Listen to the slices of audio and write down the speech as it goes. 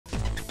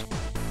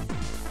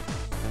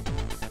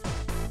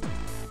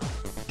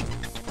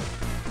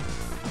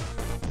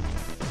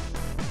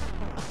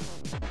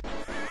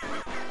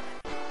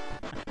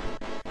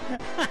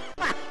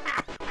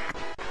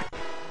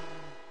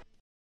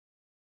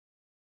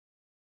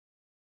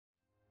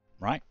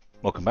Right,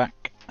 welcome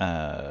back.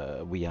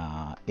 We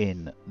are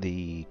in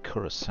the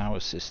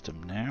Kurosawa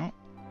system now.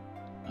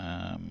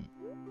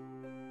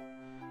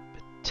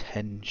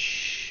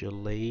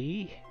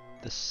 Potentially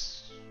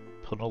this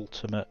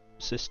penultimate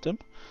system.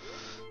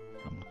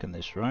 I'm looking at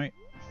this right.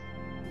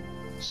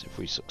 So if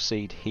we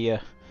succeed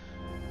here,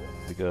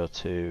 we go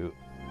to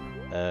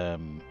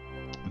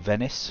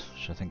Venice,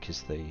 which I think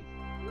is the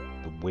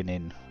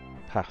winning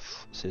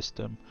path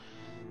system.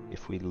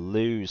 If we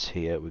lose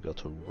here, we go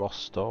to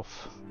Rostov,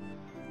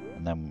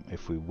 and then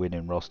if we win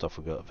in Rostov,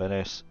 we go to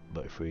Venice.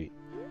 But if we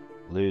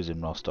lose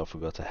in Rostov, we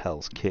go to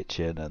Hell's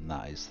Kitchen, and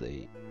that is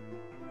the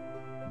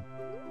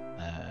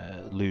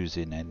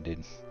losing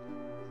ending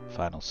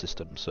final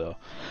system. So,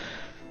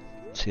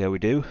 see how we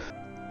do.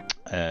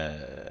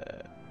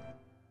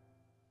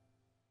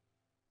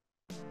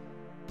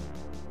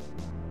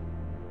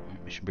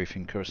 Mission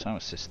briefing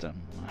Kurosawa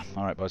system.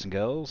 Alright, boys and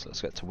girls,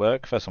 let's get to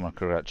work. First, I want to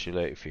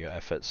congratulate you for your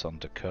efforts on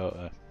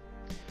Dakota.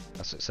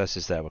 Our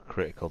successes there were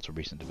critical to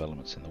recent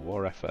developments in the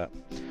war effort.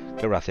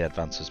 Kilrathi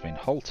advance has been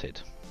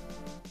halted,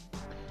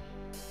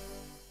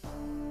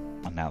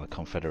 and now the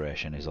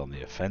Confederation is on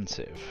the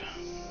offensive.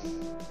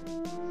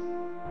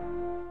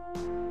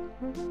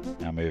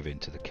 Now moving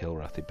to the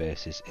Kilrathi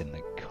bases in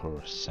the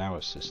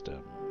Kurosawa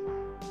system.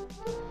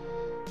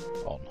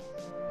 On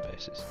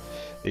bases.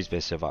 These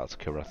bases are vital to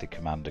Kilrathi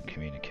command and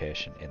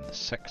communication in the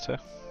sector.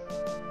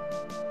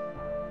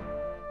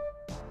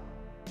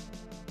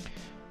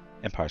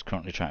 Empire is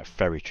currently trying to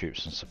ferry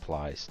troops and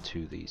supplies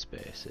to these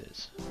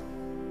bases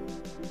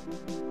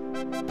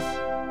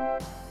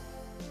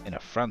in a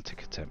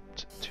frantic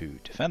attempt to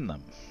defend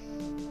them.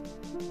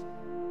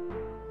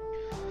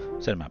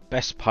 Sending my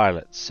best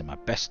pilots and my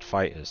best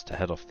fighters to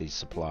head off these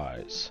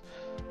supplies.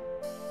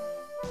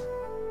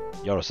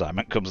 Your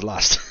assignment comes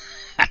last.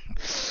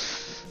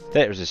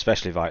 Theatre is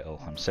especially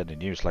vital. I'm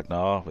sending you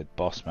Slegnor with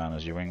Bossman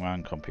as your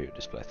wingman. Computer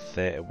display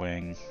Theatre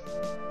wing.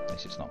 At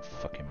least it's not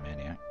fucking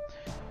Maniac.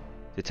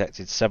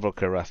 Detected several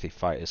Kilrathi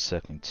fighters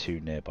circling two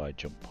nearby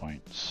jump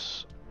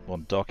points.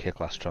 One Dorkia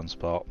class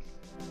transport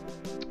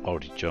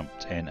already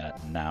jumped in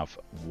at Nav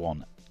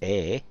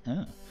 1A.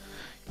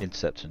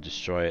 Intercept and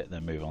destroy it,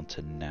 then move on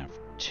to Nav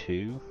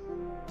 2.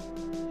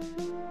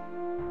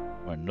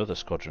 Where another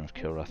squadron of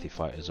Kilrathi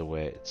fighters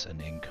awaits an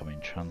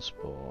incoming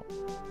transport.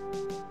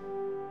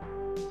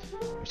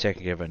 We take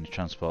care of any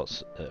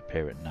transports that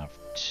appear at Nav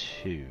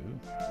 2.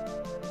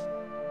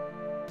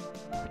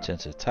 Return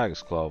to the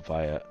Tiger's Claw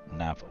via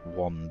Nav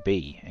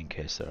 1B in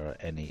case there are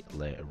any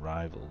late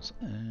arrivals.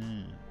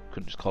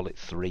 Couldn't just call it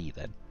 3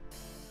 then.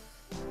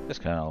 Yes,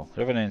 Colonel.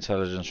 Do you have any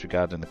intelligence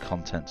regarding the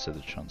contents of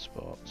the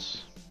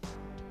transports?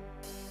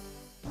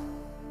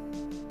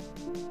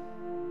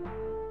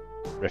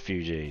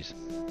 Refugees.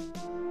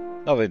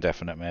 Nothing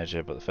definite,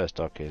 Major, but the first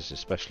dock is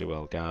especially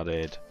well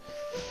guarded.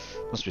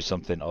 Must be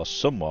something or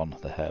someone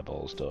the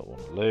hairballs don't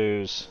want to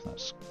lose.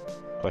 That's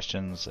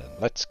questions, and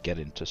let's get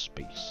into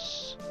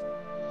space.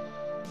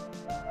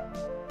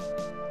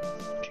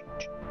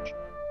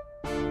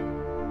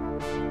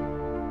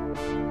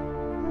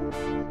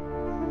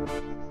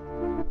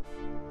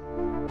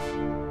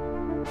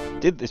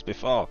 Did this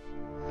before.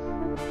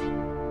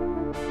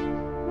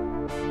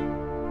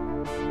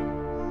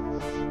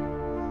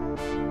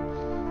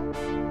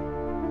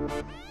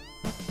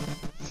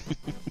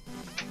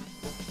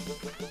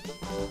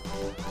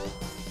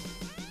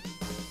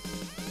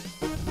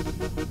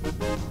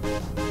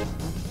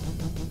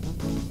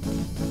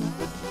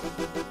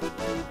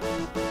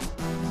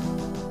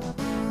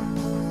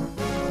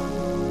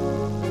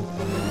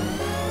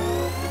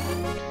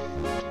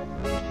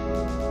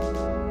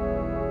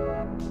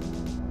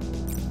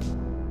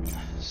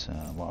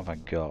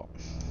 Got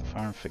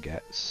fire and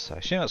forgets. I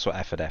assume that's what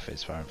F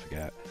is, fire and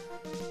forget.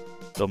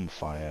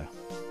 Dumbfire.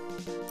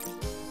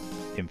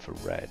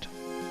 Infrared.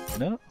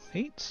 No,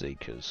 heat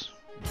seekers.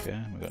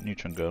 Okay, we've got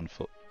neutron gun,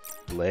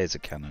 laser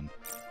cannon.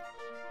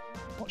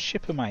 What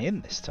ship am I in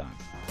this time?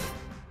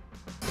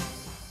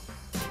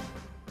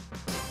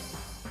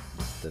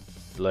 The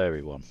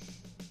blurry one.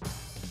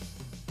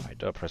 Right,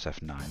 don't press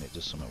F9, it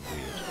does something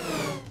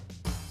weird.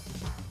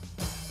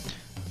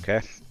 Okay,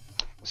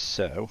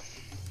 so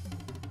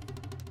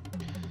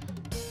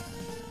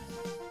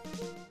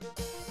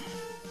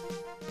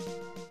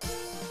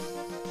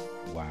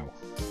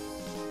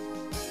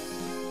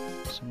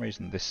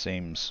reason this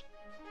seems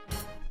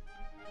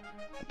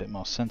a bit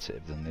more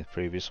sensitive than the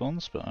previous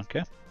ones, but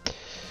okay.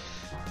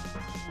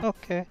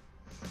 Okay.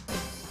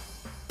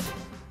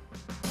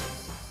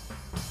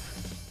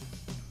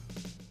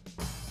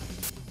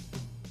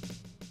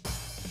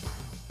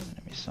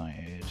 Enemy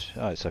sighted.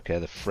 Oh, it's okay,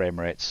 the frame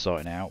rate's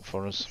sorting it out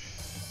for us.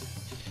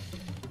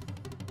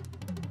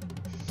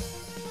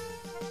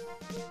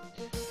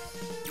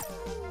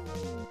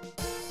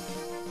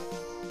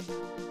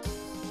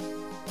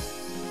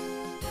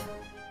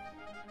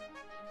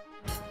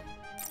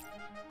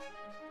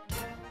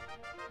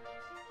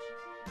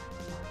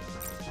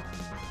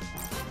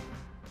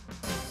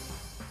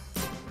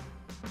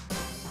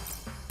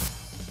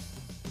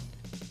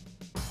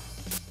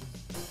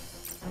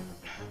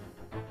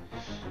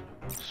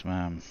 boss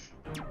man.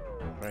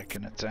 Break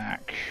an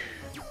attack.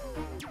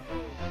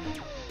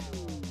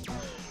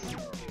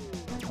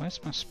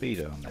 Where's my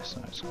speedo on this?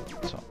 Oh, it's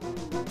got the top.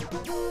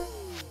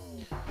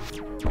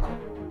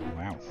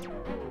 Wow.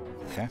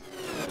 Okay.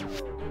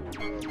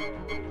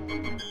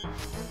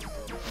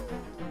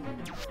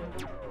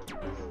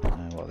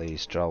 What are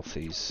these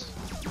Dralthies?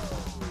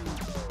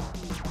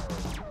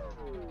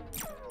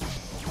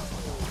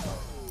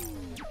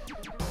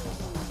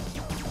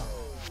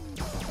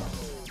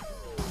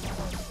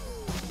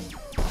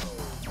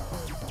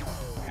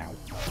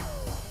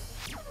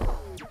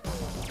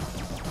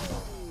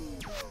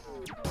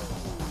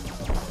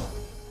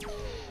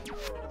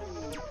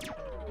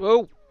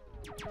 Whoa!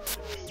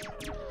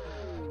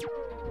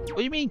 What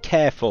do you mean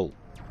careful?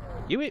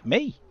 You hit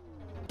me!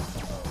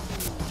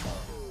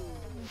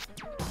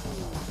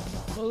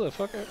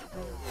 Motherfucker!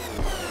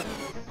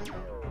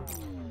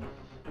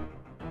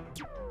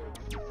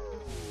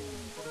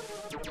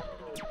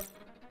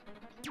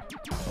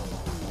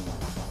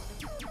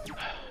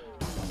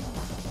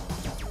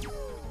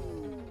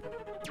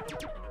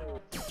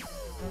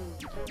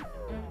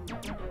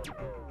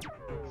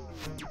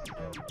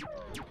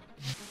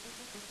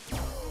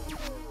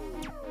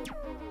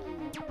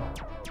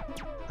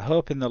 I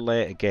hope in the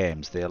later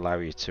games they allow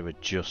you to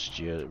adjust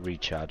your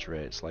recharge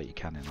rates like you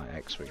can in like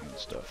X-Wing and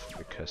stuff,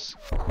 because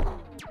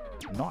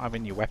not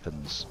having your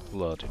weapons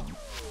loading,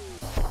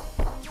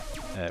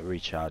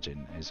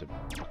 recharging is a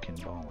fucking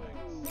ball ache.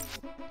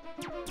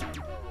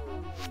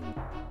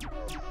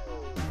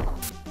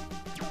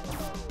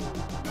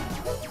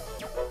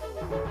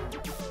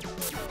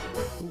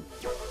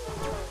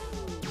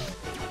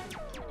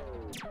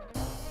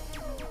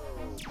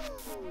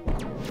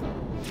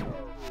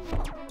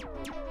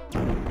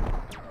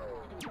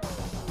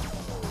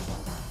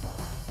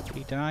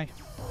 Die.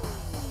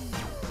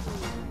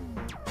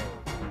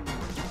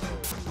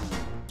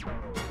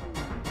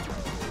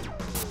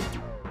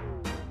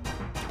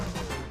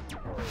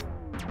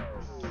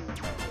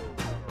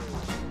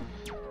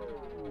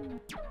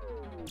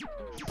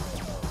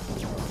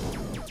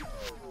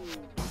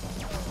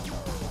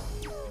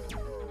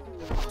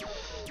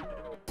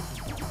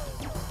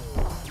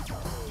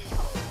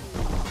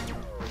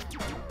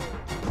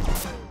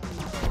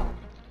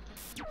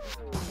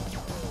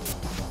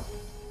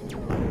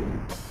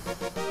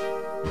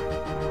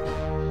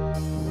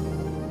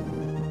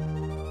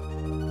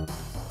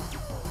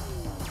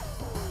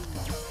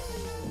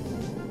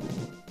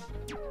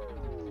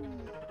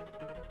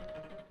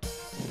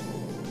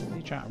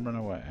 Trying to run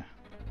away.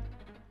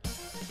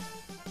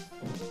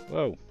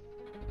 Whoa.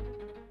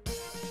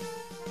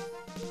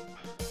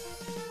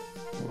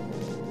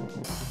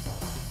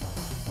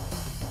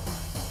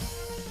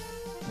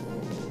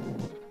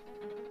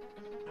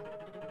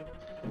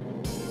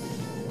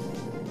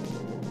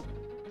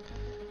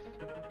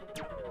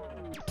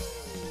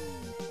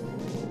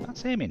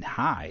 That's aiming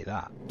high,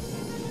 that.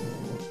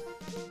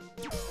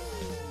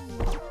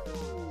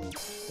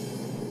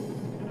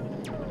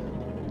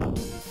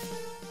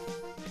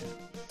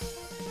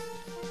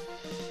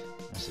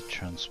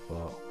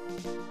 Transport.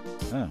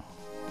 Oh.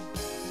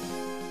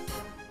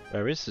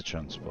 Where is the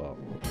transport?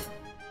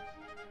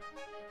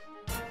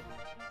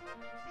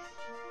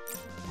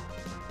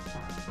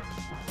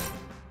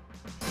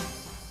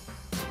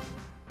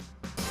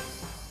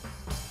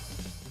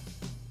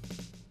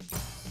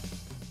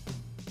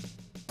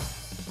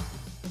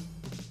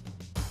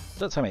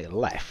 Don't tell me it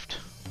left.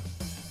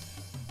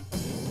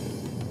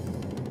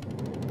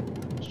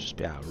 Let's just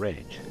be out of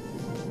range.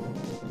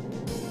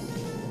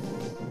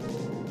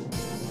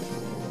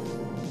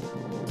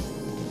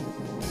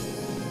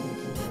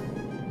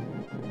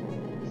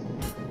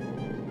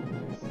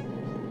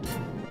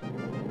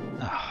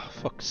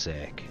 Fuck's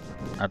sake.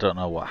 I don't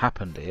know what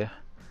happened here.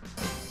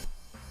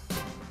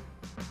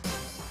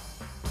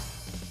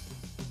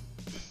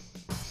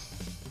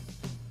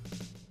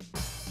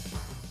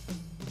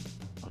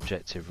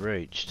 Objective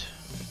reached.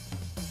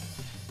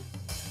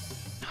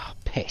 Oh,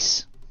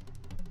 piss.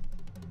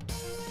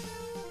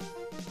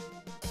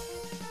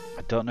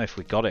 I don't know if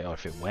we got it or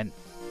if it went.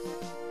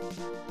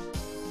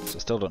 So I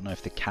still don't know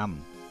if they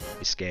can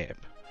escape.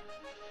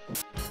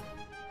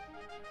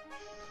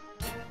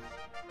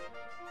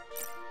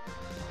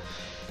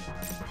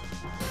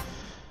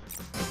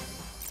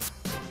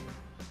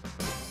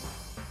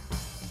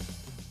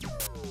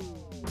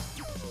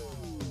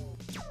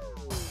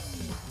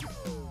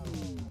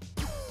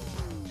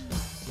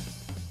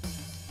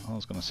 I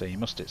was going to say, you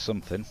must hit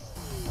something.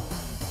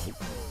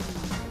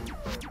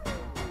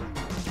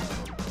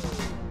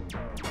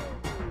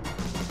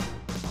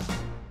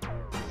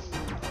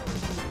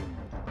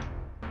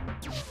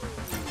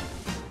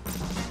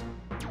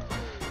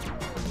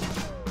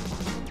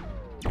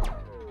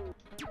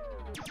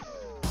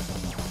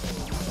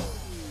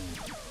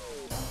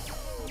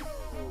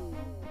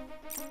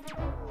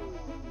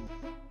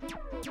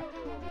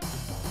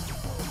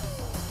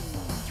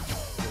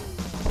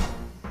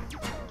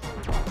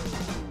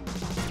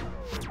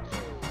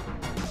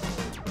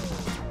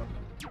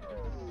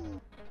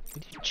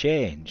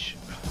 Change.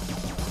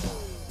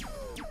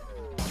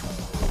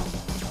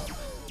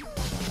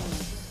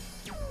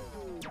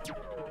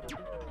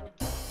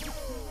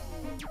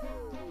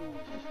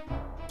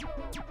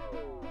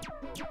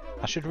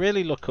 should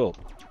really look up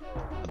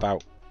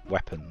about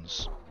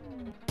weapons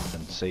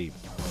and see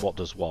what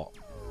does what.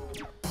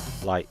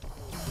 Like,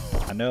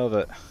 I know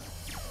that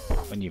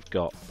when you've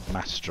got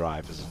mass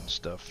drivers and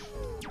stuff,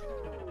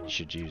 you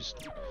should use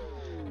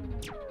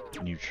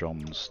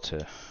neutrons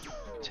to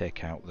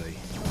take out the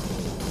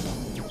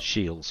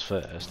shields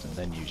first and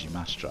then use your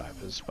mass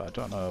drivers, but I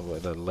don't know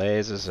whether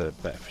lasers are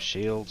better for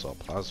shields or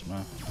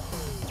plasma.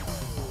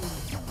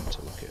 I need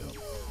to look it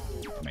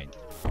up. I mean,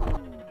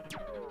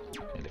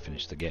 nearly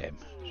finished the game.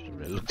 Should have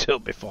really looked it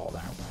up before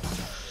now.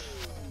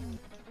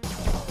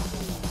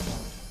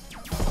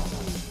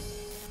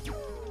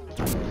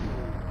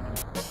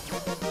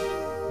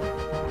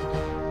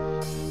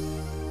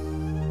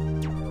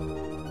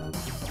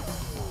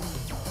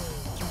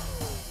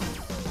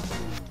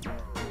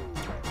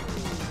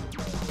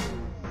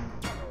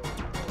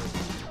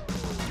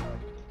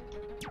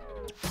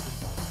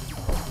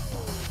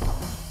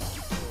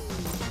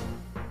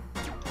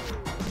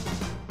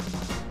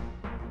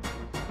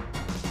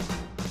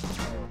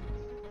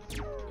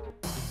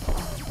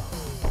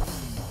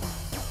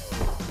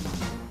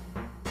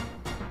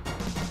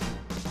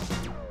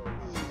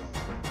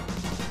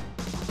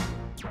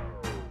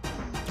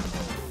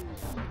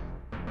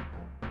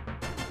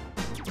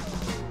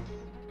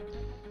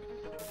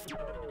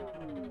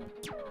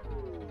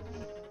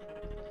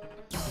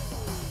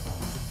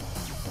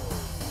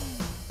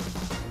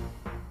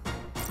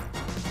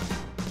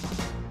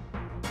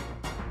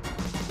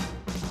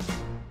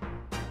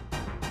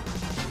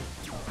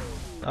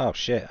 Oh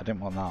shit, I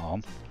didn't want that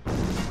on.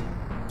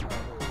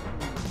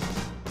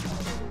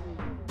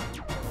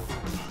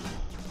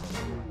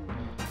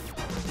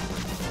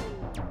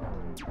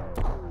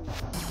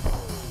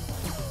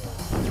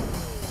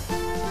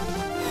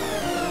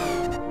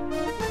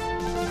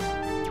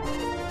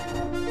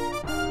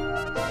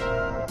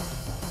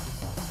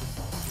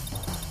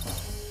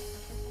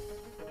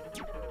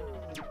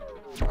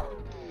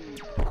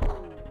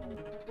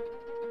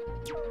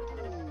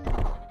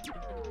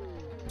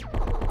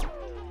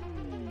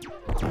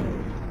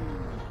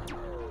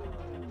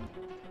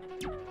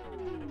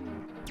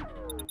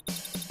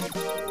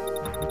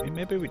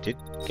 Maybe we did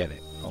get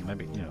it, or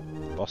maybe, you know,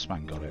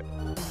 Bossman got it.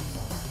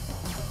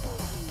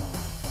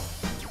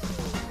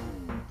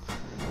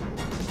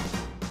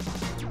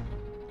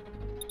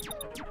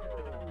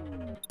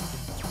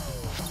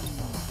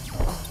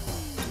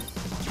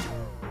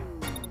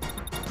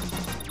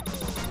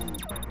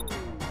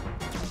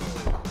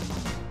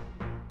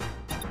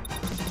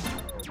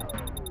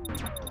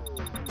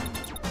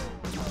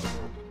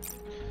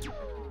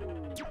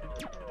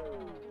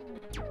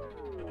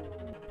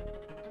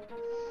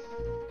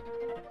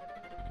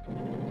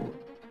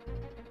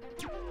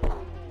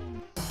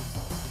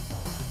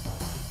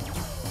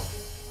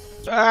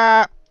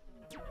 Ah!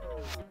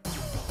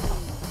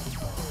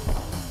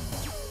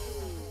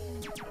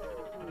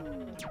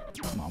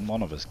 Come on,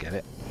 one of us get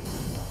it.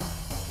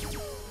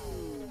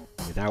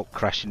 Without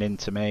crashing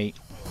into me.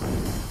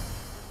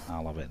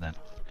 I'll have it then.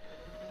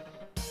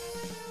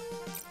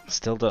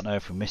 Still don't know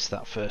if we missed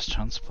that first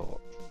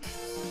transport.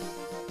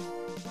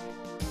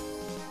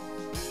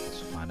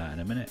 Let's find out in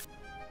a minute.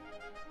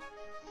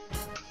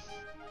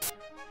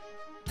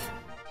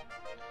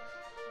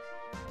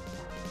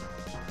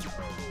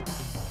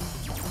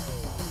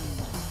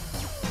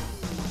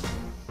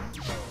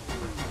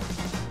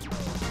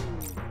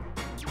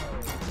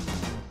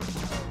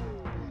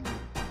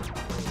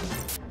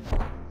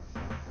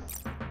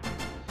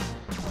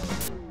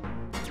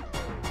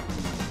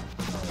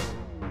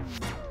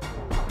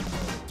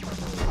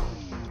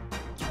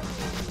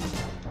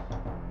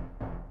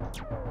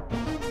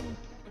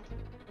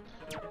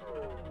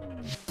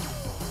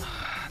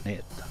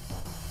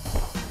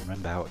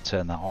 Remember how to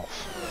turn that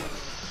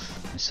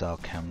off. Missile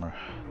camera,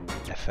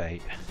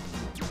 F8.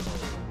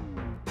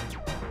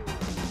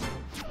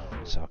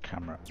 Missile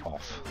camera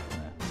off.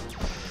 Yeah.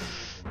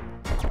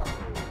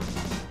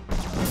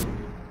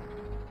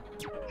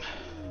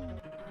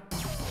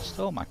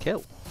 Stole my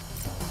kill.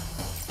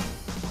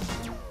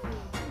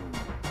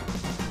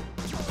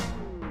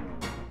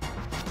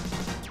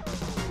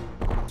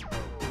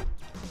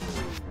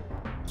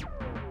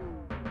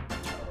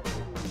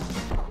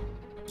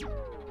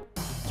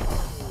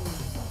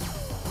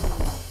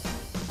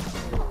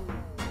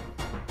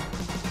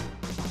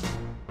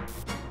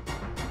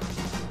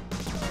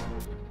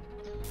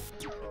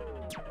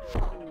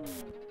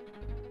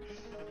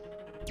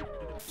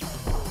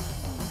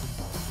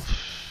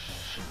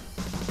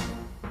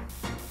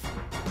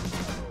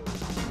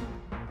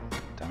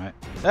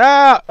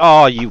 Ah!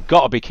 Oh, you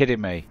gotta be kidding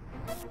me.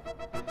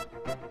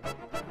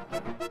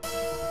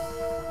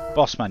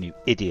 Bossman, you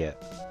idiot.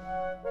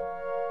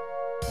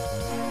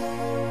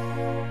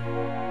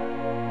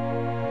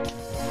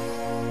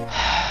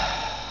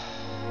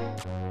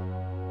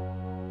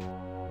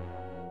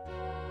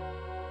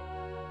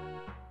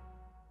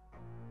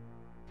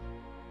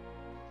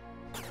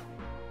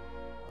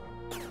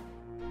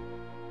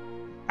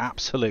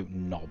 Absolute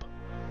knob.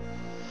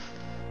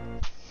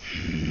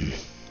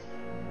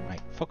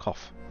 Right, fuck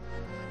off.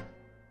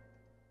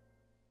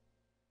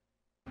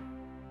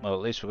 Well, at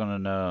least we're going to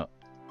know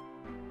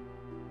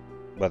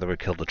whether we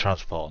killed the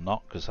transport or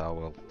not, because I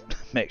will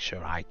make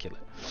sure I kill it.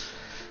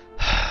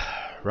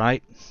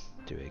 Right,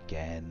 do it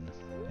again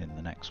in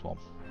the next one.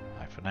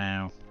 Bye for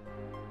now.